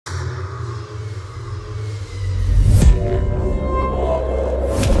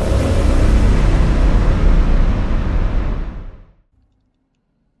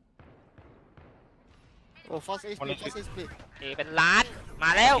fast HP, fast HP. เป็นล้านมา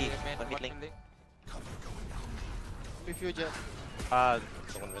แล้ว Refuser.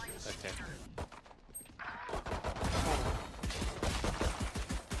 Someone with okay.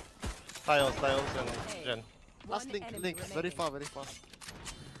 Tiles and Gen. Last link, very far, very far.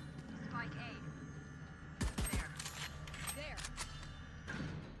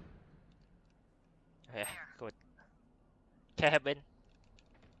 Yeah, good. Cabin.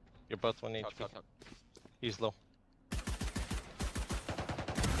 You're both 1 HP. He's low.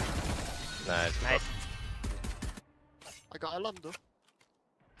 Nice. Nice. I got alarm though.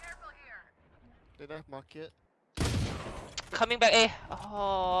 They don't mark it. Coming back A.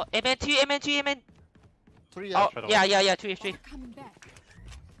 Oh, MN. 3 Oh, out. yeah, 3. Okay.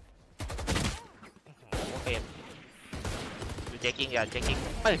 You checking, yeah, checking.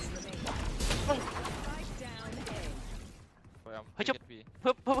 Hey. Hey, Hup.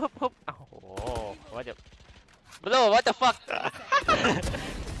 Oh, what the... Bro, what the fuck?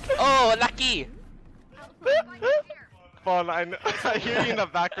 Oh, lucky. Fun, I hear you in the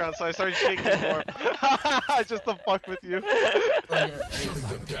background, so I started shaking more. Just to fuck with you.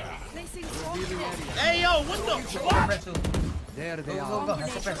 Hey yo, what the fuck? There they are.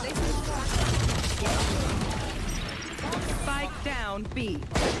 Spike down B.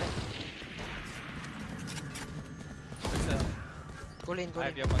 Go in.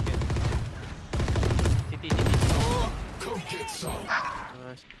 City.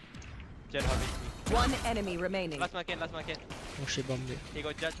 Jet have HP. One enemy remaining. Last market. Oh shit, bomb. He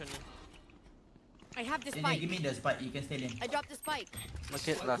got judge on me. I have the Then spike. give me the spike, you can stay in. I dropped the spike.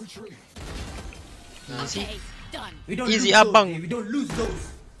 Market last. Easy. Okay, done. We don't Easy lose up, those, bang. we don't lose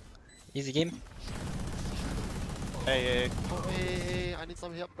those. Easy game. Hey. Oh, hey, I need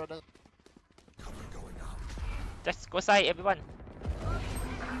some help, brother. Just go side, everyone.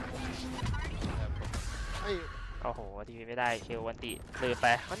 Hey, โอ้โหดีไม่ได้เคโอวันติลืมไป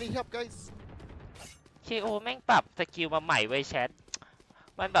I need help, guys. เคโอแม่งปรับสกิลมาใหม่เว้ยแชท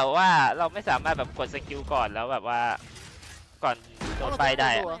มันแบบว่าเราไม่สามารถแบบกดสกิลก่อนแล้วแบบว่าก่อนโดนไปได้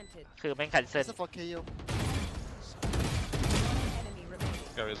อะคือแม่งคันเซิล Except for KO.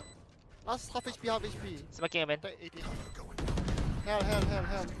 Sscary. Last half HP, half HP. สมาร์เกมเป็น Take 80. Hell.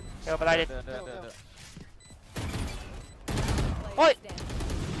 เออไปเลย Hell. โอ้ย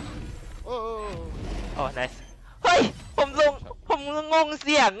Oh. โอ้ nice เฮ้ยผมงงเ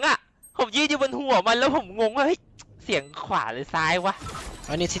สียงอ่ะผมยืนอยู่บนหัวมันแล้วผมงงว่าเฮ้ยเสียงขวาหรือซ้ายวะ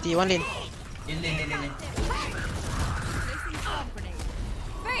I need city, one lane. In.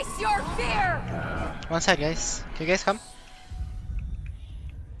 Face your fear. One side, guys. Okay, guys, come.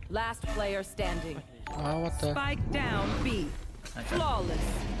 Last player standing. Oh, what the? Spike down B. Flawless.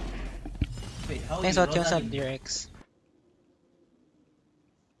 Wait, how Thanks you for know your that sub, in- dear X.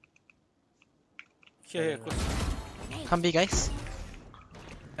 Here, close. Come B, guys.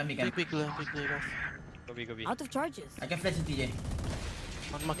 Come. Big lane, guys. Go B. Out of charges. I can flash in TJ.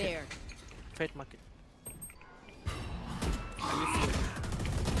 One market. There. Fate market.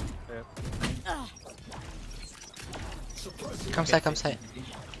 Come side.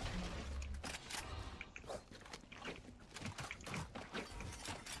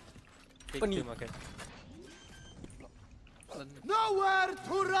 Big two market. Nowhere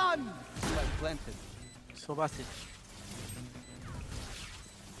to run! Planted. So bastard.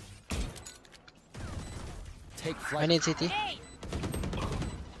 I need city.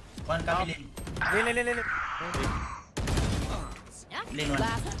 One coming Lane. lane one.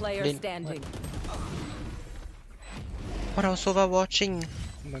 Last player Lane. standing. What I was overwatching.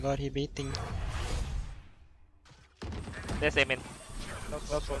 Oh my god, he beating. There's Amen.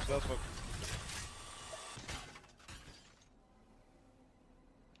 Last one.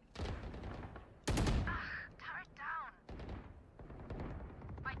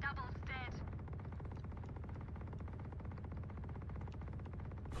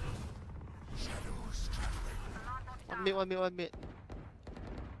 One mid.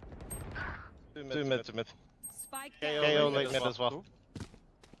 Two mid. Spike KO down. late mid as well.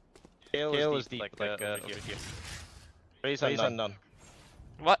 KO is deep, like over here. Raise unknown.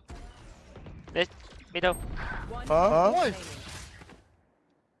 What? This middle. One Huh? remaining.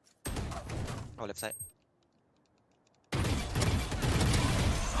 Oh, left side.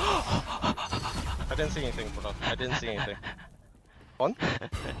 I didn't see anything, bro. One?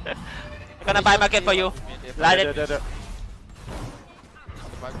 I'm gonna buy market for you. Light it. There.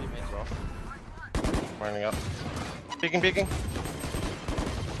 Running up. Peeking.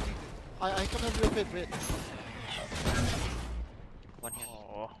 I can't have your wait. One here.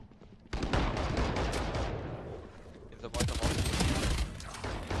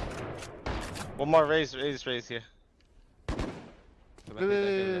 Oh. One more raise here.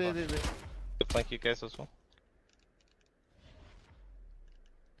 Wait. Flank you guys as well.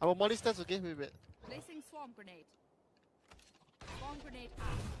 I will molly stats, okay? Wait. Placing swarm grenade. Swarm grenade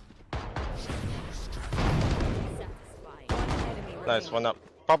satisfying. Enemy Nice, remaining. one up.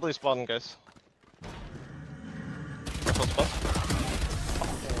 Probably spawn, guys. Careful spot.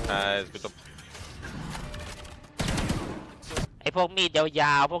 Nice, good job. ไอพวกมีดย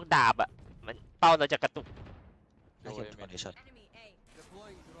าวๆพวกดาบอ่ะมันเป้าเราจะกระตุก I can one shot. Enemy A.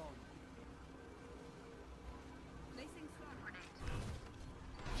 Placing swarm grenade.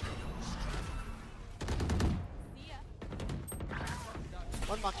 See ya.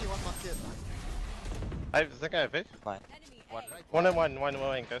 One market. I think I have it. Enemy A. One and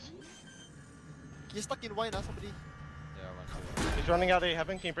one, guys. He's stuck in wine, somebody. He's running out of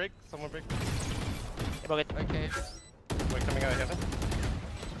heaven. Can you break? Someone break. ไอพวก Okay. We're coming out of heaven.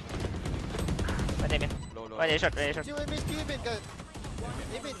 ไม่ได้เป็นไม่ได้ช็อต Still aim it, guys.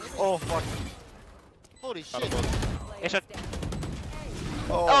 Aim it. Oh, fuck. Holy Out of shit. both. ไอช็อต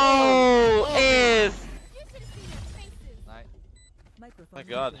Oh, โอ้เอส You should have seen their faces. Microphone my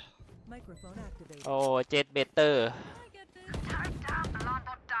god. Microphone activated. โอ้เจ็ดเบเตอร์ I get this.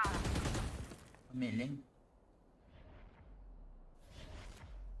 Amazing.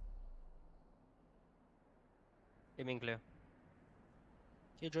 Aiming clear.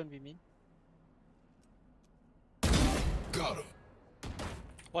 Okay, drone be mean.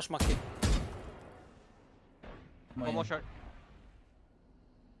 Watch market. One One more shot.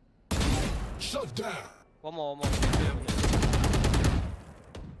 Shut down. One more.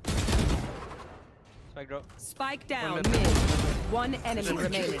 Spike drop. Spike down One mid. One enemy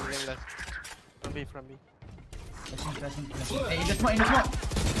remaining. From B. Flashing. Hey, in the smoke.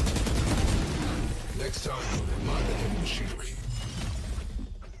 Next time, mind the hidden machinery.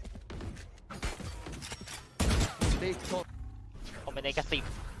 Big top. ผมเป็นในกระสิบ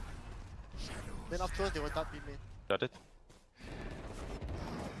Then afterwards they will not be made. Got it.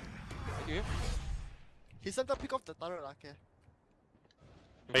 He sent a pick off the turret, okay.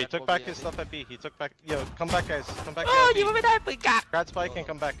 He took back his stuff at B. He took back. Yo, come back, guys. Come back. โอ้ยิงมันไม่ได้ปืนกาก Grab spike and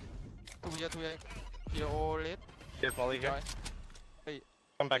come back. Yo, lit. Here's Molly here. Hey.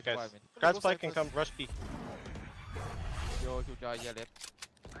 Come back, Wait, guys. wait, wait. Grab Go spike side and first. come rush B. Yo, Killjoy, yeah, lit.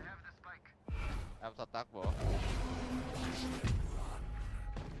 I'm stuck, bro.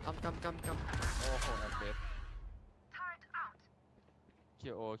 Come. Oh, I'm dead.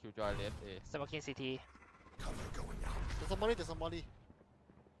 Killjoy, lit. สโมกินซีที There's a molly.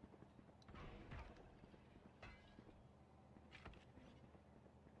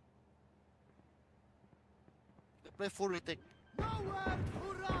 Play full retake.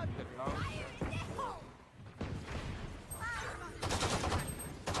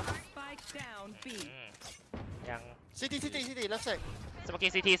 Spike down B. ยัง City, left side. สโมกิ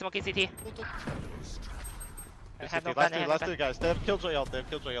นซีทีGo. Last two guys. They have Killjoy out. I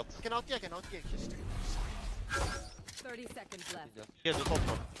can out here. 30 seconds left. Yeah, just hold.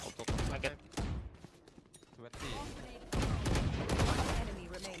 มาเก็ต 20. Enemy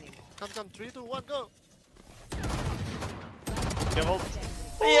remaining. Come. 3, 2, 1, go. Okay, hold.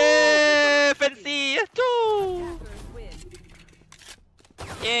 เย้เป็นซีจู้ Attackers win.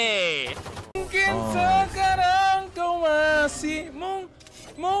 เย้ Mungkin sekarang kau masih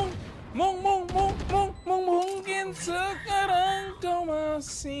mungkin sekarang kau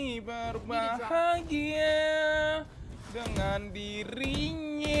masih berbahagia dengan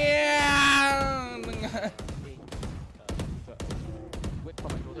dirinya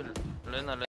dengan